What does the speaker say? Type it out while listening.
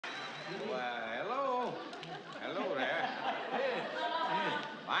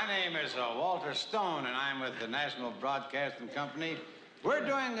name is Walter Stone, and I'm with the National Broadcasting Company. We're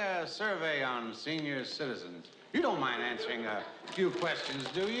doing a survey on senior citizens. You don't mind answering a few questions,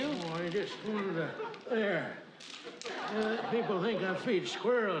 do you? Oh, I just wanted to... There. People think I feed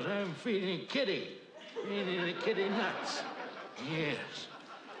squirrels. I'm feeding a kitty. Eating a kitty nuts. Yes.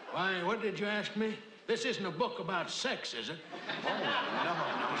 Why, what did you ask me? This isn't a book about sex, is it? Oh,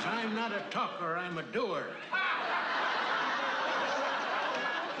 no. I'm not a talker, I'm a doer.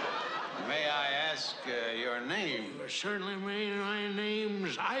 May I ask your name? Certainly, my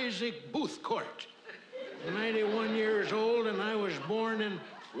name's Issac Boothcourt. I'm 91 years old, and I was born in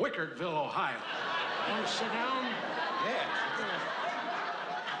Whickertville, Ohio. Want to sit down? Yes.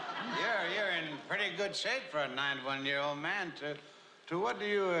 You're in pretty good shape for a 91-year-old man. To what do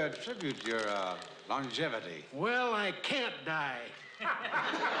you attribute your longevity? Well, I can't die.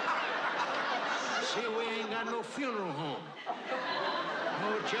 See, we ain't got no funeral home.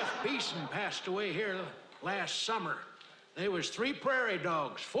 Oh, Jeff Beeson passed away here last summer. There was 3 prairie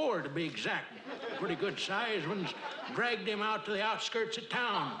dogs, 4 to be exact. Pretty good sized ones. Dragged him out to the outskirts of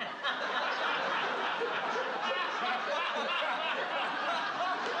town.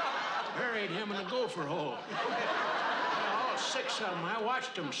 Buried him in a gopher hole. All 6 of them. I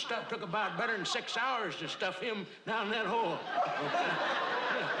watched them stuff. Took about better than 6 hours to stuff him down that hole.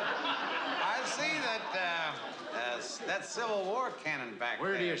 I see that Civil War cannon back there.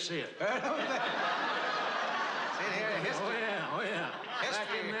 Where do you see it? See it here in history. Oh, yeah. History.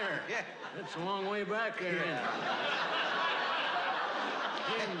 Back in there. Yeah. It's a long way back there. Yeah.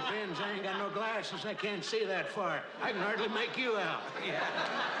 Pins, I ain't got no glasses. I can't see that far. I can hardly make you out. Yeah.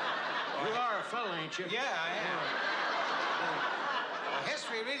 You are a fella, ain't you? Yeah, I am. Well,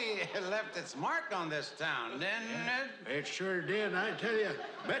 history really left its mark on this town, didn't it? It sure did. I tell you,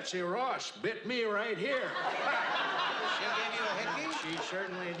 Betsy Ross bit me right here. She gave you a hickey? She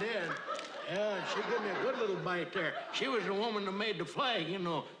certainly did. Yeah, she gave me a good little bite there. She was the woman that made the flag, you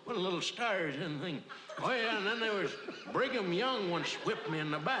know, put little stars in the thing. Oh, yeah, and then there was Brigham Young once whipped me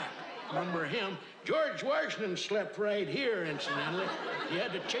in the back. Remember him? George Washington slept right here, incidentally. He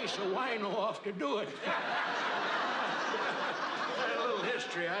had to chase a wino off to do it. A little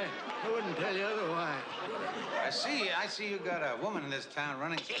history. I wouldn't tell you otherwise. I see you got a woman in this town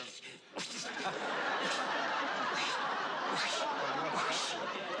running for...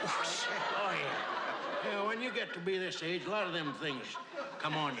 Oh, yeah. Yeah, when you get to be this age, a lot of them things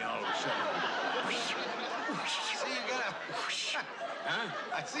come on you all of a sudden.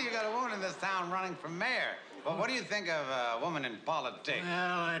 I see you got a woman in this town running for mayor. Well, what do you think of a woman in politics?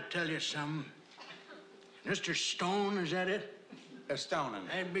 Well, I tell you something. Mr. Stone, is that it? Stoning.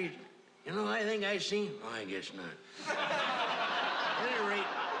 I'd be... You know, I think I seen... Oh, I guess not. At any rate,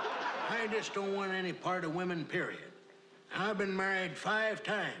 I just don't want any part of women, period. I've been married 5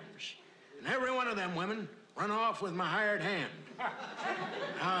 times, and every one of them women run off with my hired hand.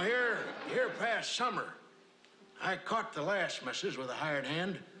 Now, here past summer, I caught the last missus with a hired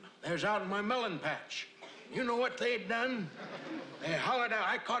hand. They was out in my melon patch. You know what they'd done? They hollered out.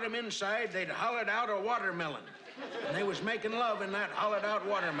 I caught them inside. They'd hollered out a watermelon. And they was making love in that hollowed out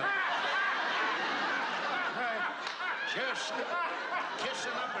watermelon. Just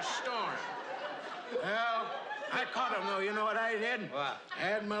kissing up a storm. Well, I caught them, though. You know what I did? What? I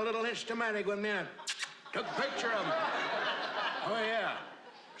had my little instrumentic with me and took a picture of them. Oh, yeah.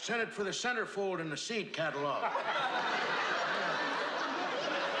 Sent it for the centerfold in the seed catalog.